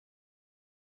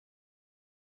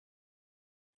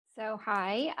So,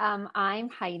 hi, I'm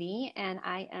Heidi, and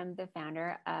I am the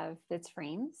founder of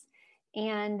FitzFrames.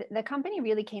 And the company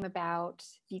really came about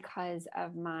because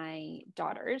of my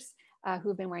daughters,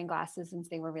 who've been wearing glasses since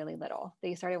they were really little.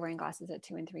 They started wearing glasses at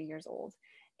 2 and 3 years old.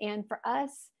 And for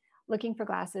us, looking for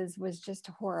glasses was just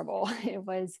horrible. It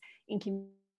was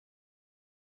inconvenient,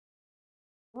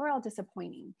 overall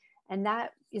disappointing. And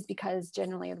that is because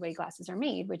generally the way glasses are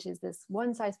made, which is this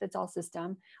one size fits all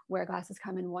system where glasses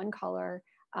come in one color,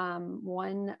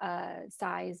 one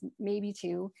size, maybe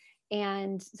two.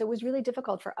 And so it was really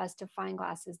difficult for us to find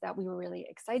glasses that we were really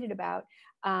excited about,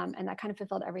 and that kind of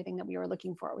fulfilled everything that we were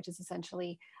looking for, which is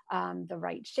essentially the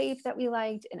right shape that we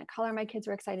liked in a color my kids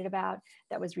were excited about,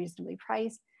 that was reasonably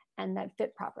priced, and that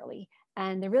fit properly.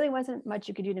 And there really wasn't much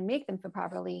you could do to make them fit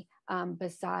properly,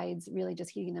 besides really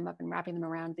just heating them up and wrapping them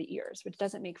around the ears, which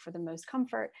doesn't make for the most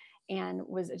comfort and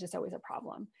was just always a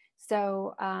problem.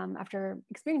 So after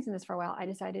experiencing this for a while, I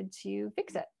decided to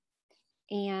fix it.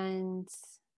 And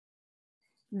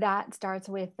that starts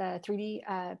with the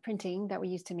 3D printing that we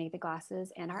use to make the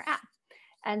glasses and our app.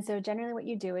 And so generally what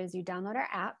you do is you download our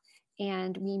app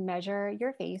and we measure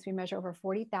your face. We measure over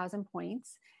 40,000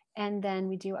 points. And then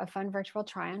we do a fun virtual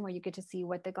try on where you get to see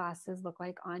what the glasses look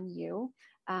like on you.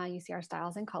 You see our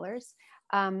styles and colors.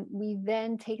 We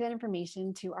then take that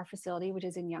information to our facility, which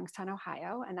is in Youngstown,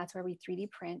 Ohio. And that's where we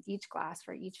 3D print each glass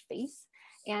for each face.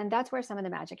 And that's where some of the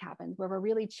magic happens, where we're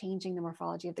really changing the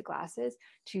morphology of the glasses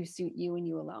to suit you and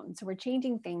you alone. So we're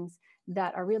changing things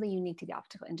that are really unique to the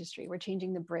optical industry. We're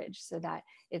changing the bridge so that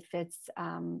it fits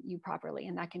you properly.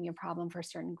 And that can be a problem for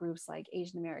certain groups like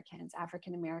Asian Americans,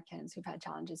 African Americans who've had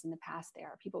challenges in the past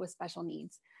there, people with special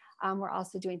needs. We're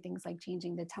also doing things like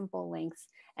changing the temple lengths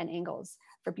and angles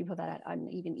for people that had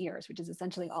uneven ears, which is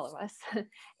essentially all of us.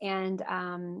 And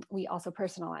we also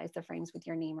personalize the frames with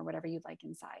your name or whatever you'd like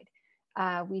inside.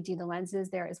 We do the lenses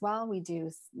there as well. We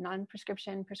do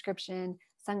non-prescription, prescription,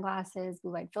 sunglasses,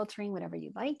 blue light filtering, whatever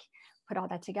you'd like. Put all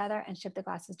that together and ship the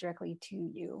glasses directly to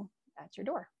you at your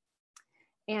door.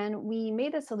 And we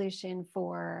made a solution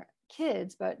for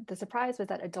kids, but the surprise was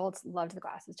that adults loved the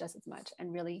glasses just as much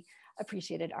and really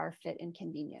appreciated our fit and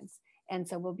convenience. And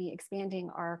so we'll be expanding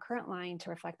our current line to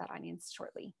reflect that audience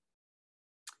shortly.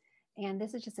 And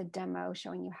this is just a demo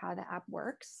showing you how the app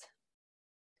works.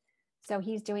 So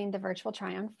he's doing the virtual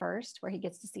try on first, where he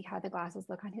gets to see how the glasses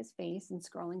look on his face and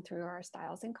scrolling through our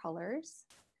styles and colors.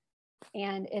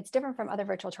 And it's different from other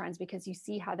virtual try-ons because you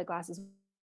see how the glasses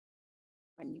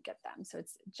when you get them. So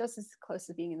it's just as close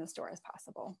to being in the store as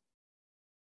possible.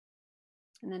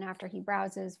 And then after he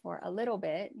browses for a little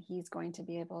bit, he's going to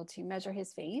be able to measure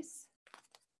his face.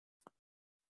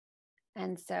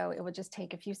 And so it will just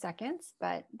take a few seconds,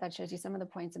 but that shows you some of the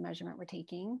points of measurement we're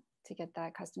taking to get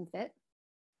that custom fit,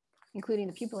 including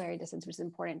the pupillary distance, which is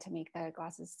important to make the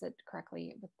glasses sit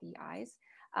correctly with the eyes.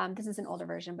 This is an older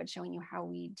version, but showing you how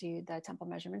we do the temple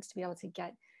measurements to be able to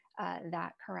get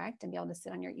that correct and be able to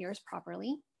sit on your ears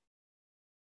properly.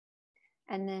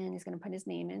 And then he's going to put his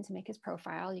name in to make his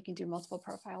profile. You can do multiple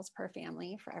profiles per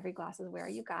family for every glasses wearer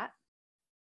you got.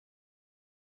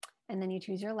 And then you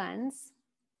choose your lens.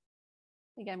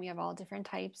 Again, we have all different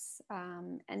types.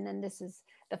 And then this is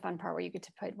the fun part where you get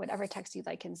to put whatever text you'd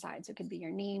like inside. So it could be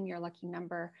your name, your lucky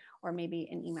number, or maybe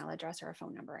an email address or a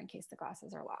phone number in case the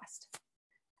glasses are lost.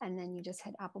 And then you just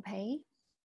hit Apple Pay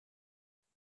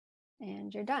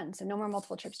and you're done. So no more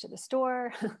multiple trips to the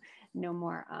store, no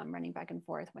more running back and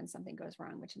forth when something goes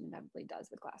wrong, which inevitably does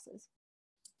with glasses.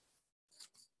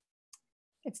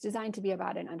 It's designed to be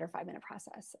about an under 5-minute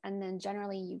process. And then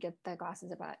generally you get the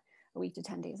glasses about a week to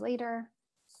 10 days later,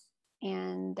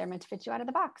 and they're meant to fit you out of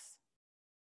the box.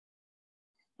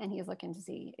 And he is looking to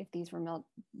see if these were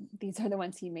these are the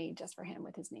ones he made just for him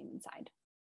with his name inside.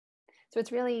 So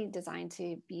it's really designed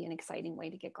to be an exciting way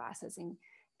to get glasses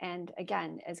and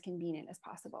again, as convenient as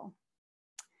possible.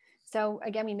 So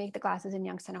again, we make the glasses in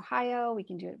Youngstown, Ohio. We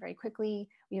can do it very quickly.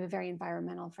 We have a very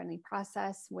environmental friendly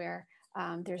process where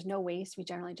there's no waste. We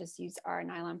generally just use our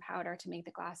nylon powder to make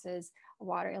the glasses,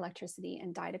 water, electricity,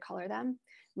 and dye to color them.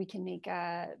 We can make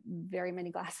very many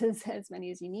glasses, as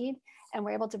many as you need. And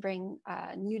we're able to bring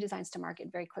new designs to market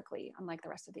very quickly, unlike the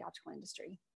rest of the optical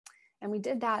industry. And we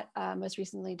did that most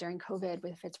recently during COVID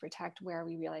with Fitz Protect, where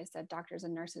we realized that doctors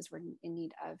and nurses were in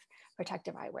need of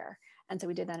protective eyewear. And so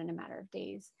we did that in a matter of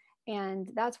days. And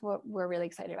that's what we're really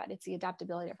excited about. It's the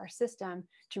adaptability of our system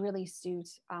to really suit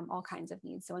all kinds of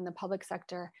needs. So in the public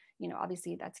sector, you know,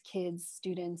 obviously that's kids,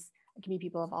 students, it can be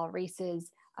people of all races,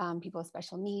 people with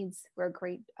special needs. We're a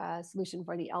great solution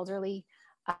for the elderly.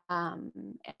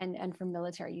 and for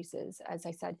military uses. As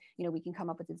I said, we can come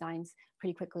up with designs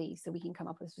pretty quickly, so we can come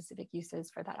up with specific uses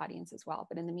for that audience as well.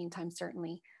 But in the meantime,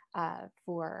 certainly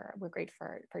we're great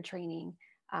for training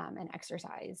and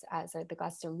exercise, as the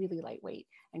glasses are really lightweight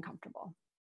and comfortable.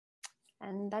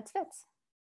 And that's Fitz.